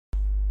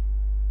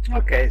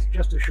Okay, it's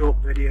just a short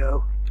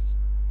video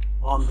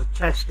on the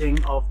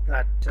testing of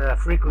that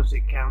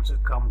frequency counter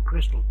cum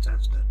crystal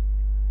tester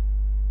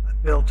I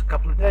built a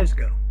couple of days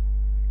ago.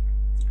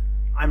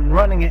 I'm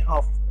running it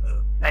off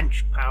a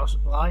bench power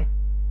supply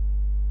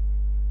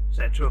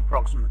set to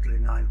approximately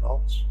 9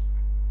 volts.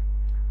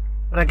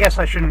 But I guess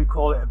I shouldn't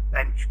call it a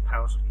bench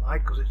power supply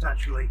because it's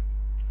actually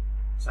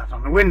sat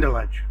on the window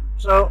ledge.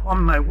 So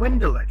on my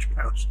window ledge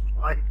power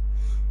supply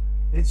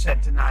it's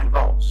set to 9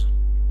 volts.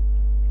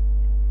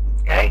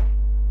 Okay,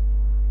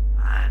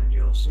 and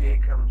you'll see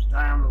it comes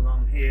down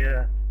along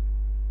here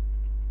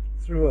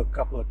through a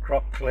couple of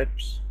crop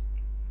clips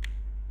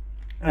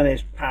and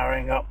is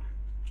powering up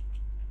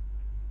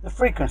the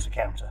frequency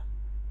counter.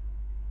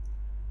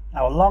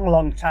 Now, a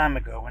long time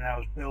ago, when I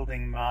was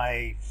building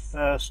my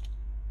first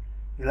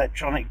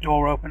electronic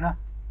door opener,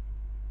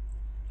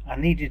 I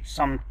needed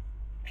some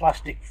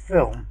plastic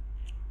film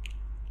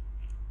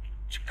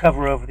to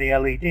cover over the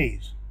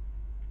LEDs.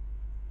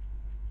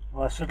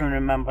 Well, I suddenly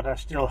remembered I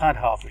still had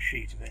half a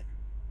sheet of it.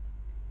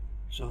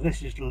 So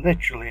this is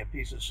literally a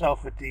piece of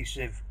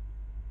self-adhesive,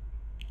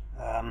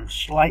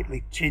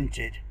 slightly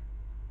tinted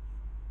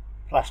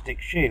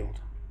plastic shield,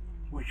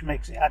 which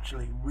makes it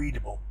actually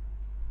readable.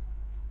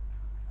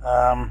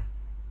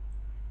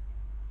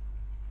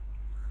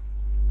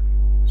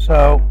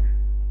 So let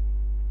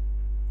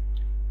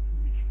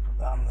me just put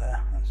that on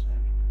there. That's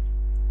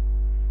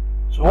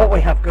it. So what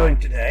we have going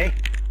today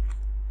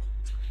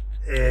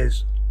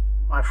is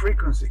my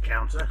frequency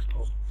counter,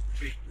 or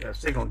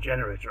signal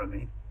generator I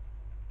mean.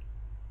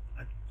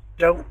 I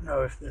don't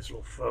know if this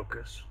will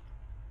focus,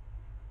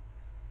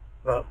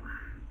 but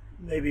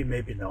maybe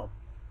not.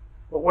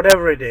 But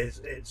whatever it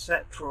is, it's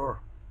set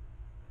for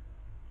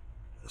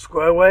a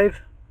square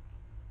wave,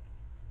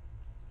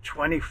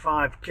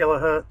 25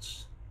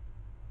 kilohertz,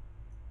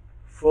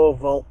 4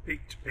 volt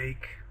peak to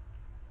peak,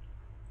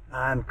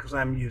 and because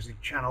I'm using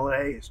channel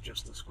A, it's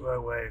just the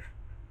square wave.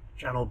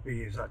 Channel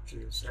B is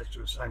actually set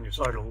to a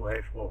sinusoidal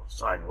wave, or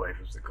sine wave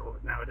as they call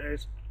it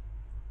nowadays.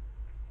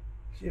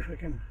 See if I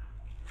can,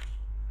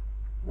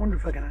 I wonder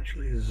if I can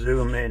actually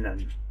zoom in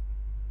and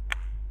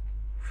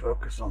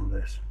focus on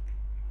this.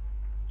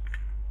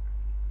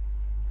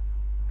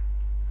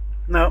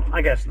 No,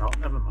 I guess not,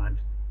 never mind.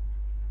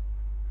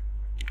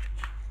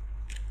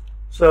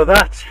 So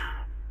that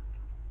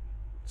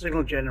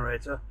signal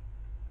generator,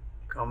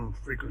 cum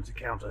frequency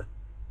counter,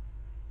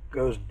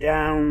 goes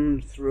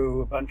down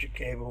through a bunch of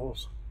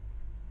cables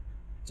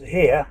to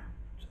here,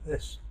 to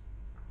this.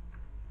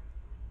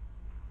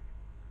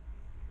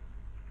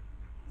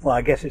 Well,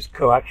 I guess it's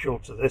coaxial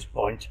to this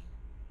point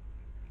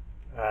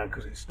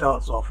because it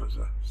starts off as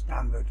a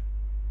standard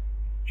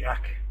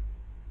jack.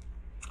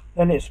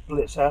 Then it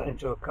splits out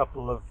into a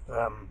couple of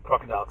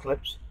crocodile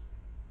clips.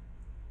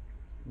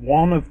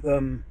 One of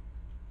them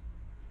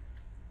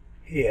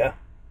here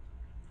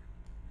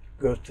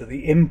goes to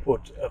the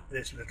input of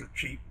this little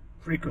cheap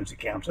frequency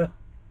counter,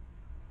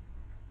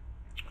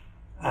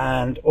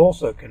 and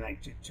also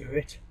connected to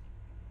it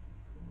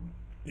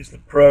is the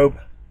probe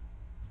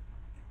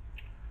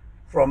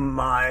from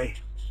my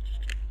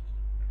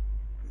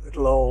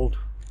little old,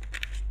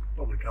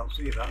 probably can't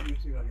see that, let me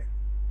see if I can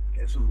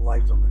get some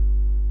light on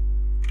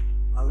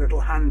it, my little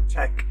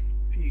Handtech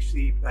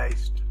PC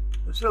based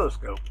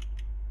oscilloscope,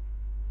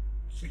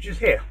 which is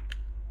here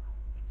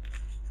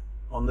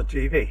on the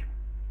TV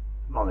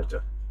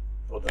monitor,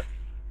 or the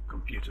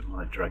computer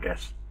monitor I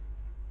guess.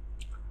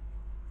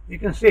 You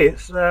can see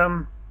it's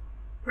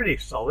pretty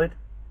solid.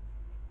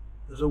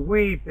 There's a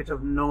wee bit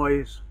of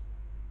noise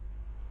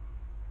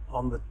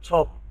on the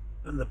top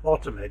and the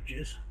bottom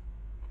edges,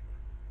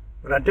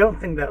 but I don't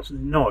think that's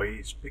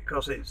noise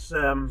because it's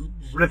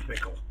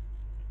rhythmical.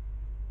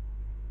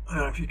 I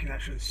don't know if you can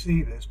actually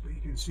see this, but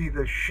you can see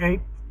the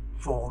shape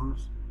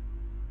forms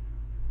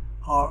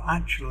are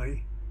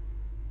actually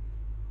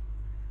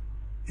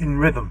in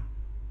rhythm,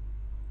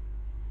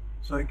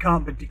 so it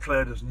can't be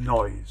declared as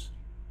noise.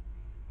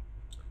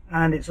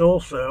 And it's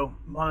also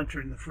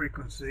monitoring the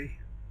frequency.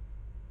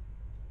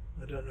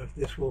 I don't know if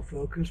this will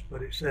focus,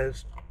 but it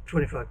says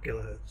 25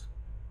 kilohertz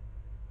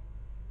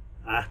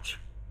at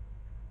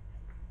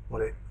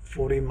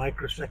 40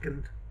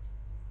 microsecond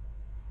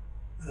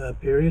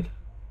period.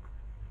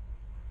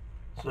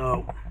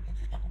 So,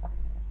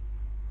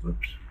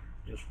 oops,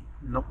 just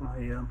knocked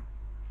my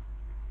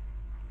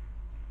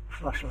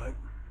flashlight.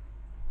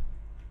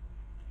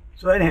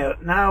 So anyhow,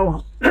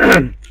 now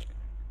the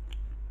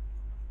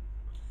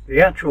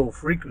actual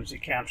frequency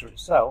counter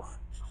itself,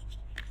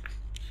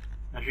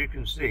 as you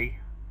can see,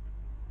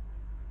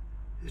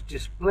 is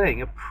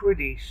displaying a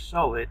pretty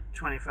solid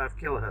 25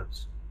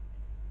 kilohertz.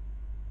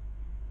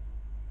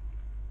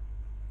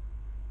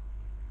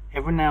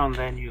 Every now and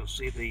then you'll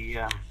see the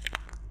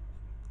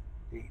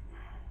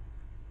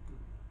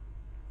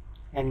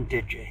end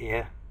digit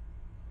here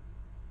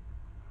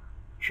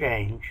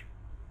change,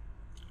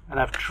 and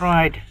I've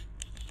tried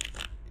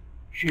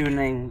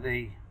tuning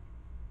the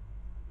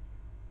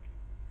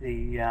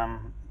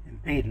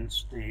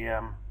impedance,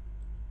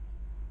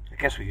 the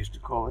guess we used to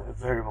call it a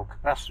variable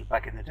capacitor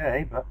back in the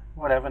day, but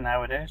whatever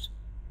nowadays.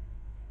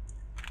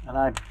 And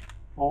I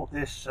bought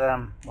this,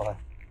 well,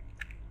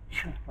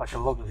 like a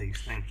lot of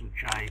these things from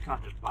China, you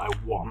can't just buy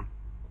one.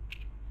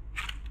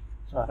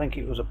 So I think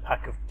it was a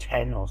pack of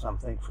 10 or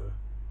something for,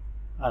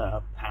 I don't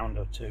know, £1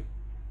 or £2.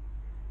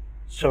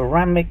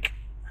 Ceramic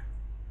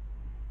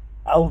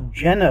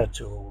Algena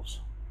tools.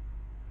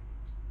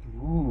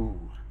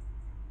 Ooh,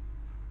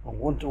 I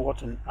wonder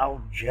what an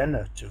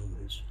Algena tool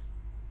is.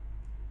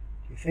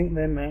 Do you think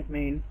they might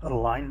mean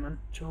alignment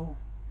tool?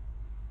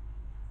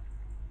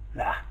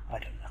 Nah, I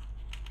don't know.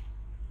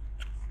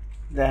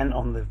 Then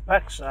on the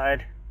back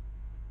side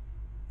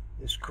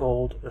is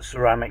called a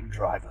ceramic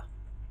driver.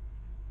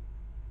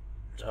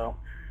 So,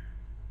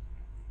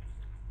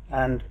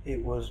 and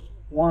it was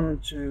 1,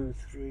 2,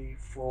 3,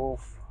 4,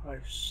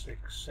 5,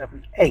 6,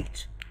 7,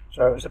 8.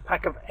 So it was a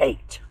pack of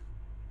 8.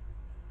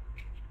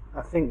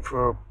 I think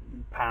for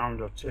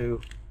 £1 or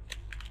 £2.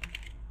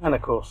 And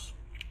of course,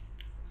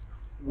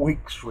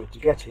 weeks for it to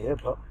get here,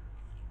 but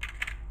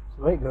that's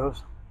the way it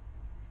goes.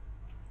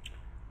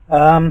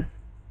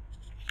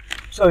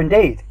 So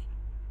indeed,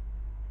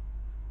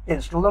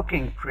 it's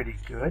looking pretty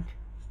good.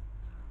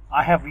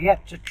 I have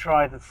yet to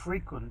try the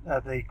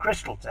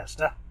crystal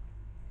tester,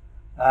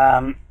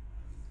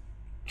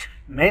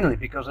 mainly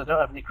because I don't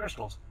have any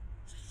crystals.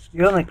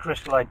 The only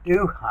crystal I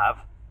do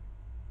have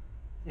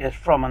is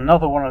from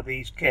another one of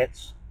these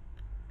kits,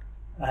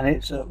 and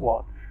it's at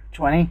what,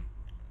 20?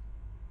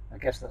 I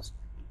guess that's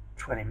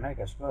 20 meg,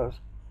 I suppose.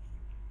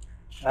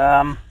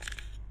 But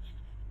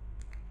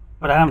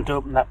I haven't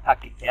opened that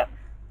packet yet.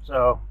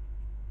 So,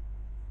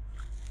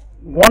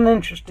 one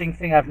interesting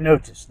thing I've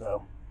noticed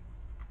though,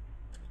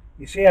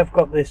 you see I've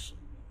got this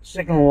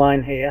signal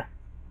line here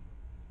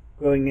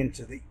going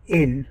into the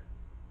in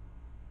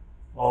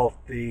of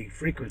the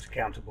frequency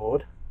counter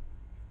board,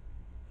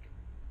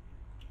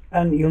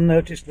 and you'll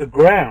notice the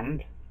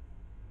ground,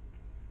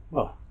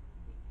 well,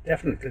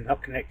 definitely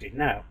not connected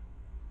now,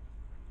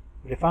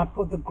 but if I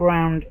put the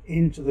ground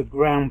into the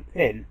ground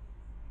pin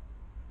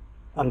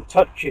and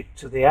touch it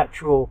to the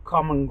actual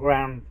common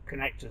ground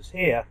connectors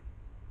here,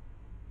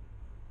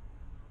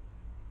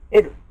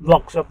 it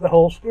locks up the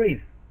whole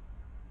screen.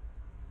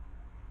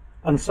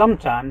 And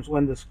sometimes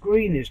when the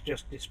screen is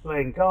just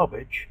displaying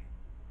garbage,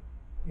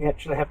 you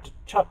actually have to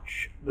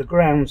touch the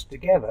grounds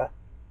together,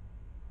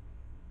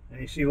 and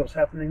you see what's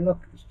happening.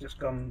 Look, it's just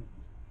gone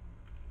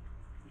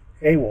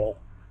AWOL.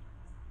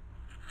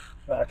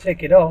 But I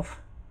take it off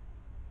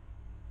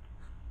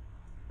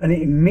and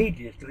it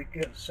immediately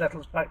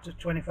settles back to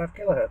 25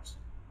 kilohertz.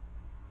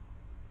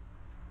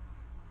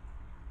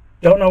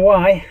 Don't know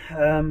why.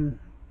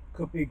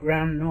 Could be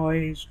ground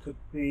noise, could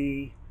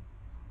be,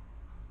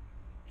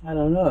 I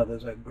don't know.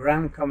 There's a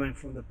ground coming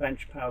from the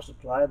bench power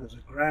supply, there's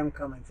a ground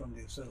coming from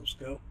the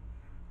oscilloscope,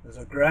 there's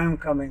a ground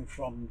coming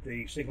from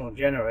the signal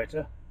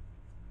generator,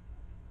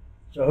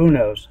 so who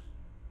knows.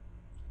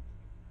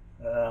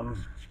 But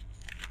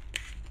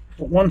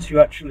once you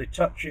actually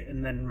touch it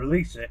and then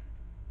release it,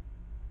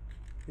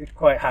 it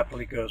quite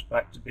happily goes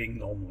back to being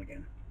normal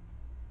again.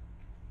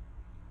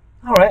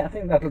 Alright, I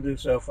think that'll do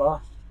so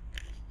far.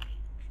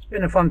 It's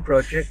been a fun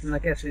project, and I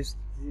guess this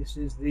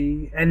is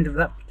the end of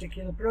that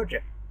particular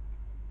project.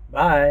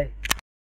 Bye.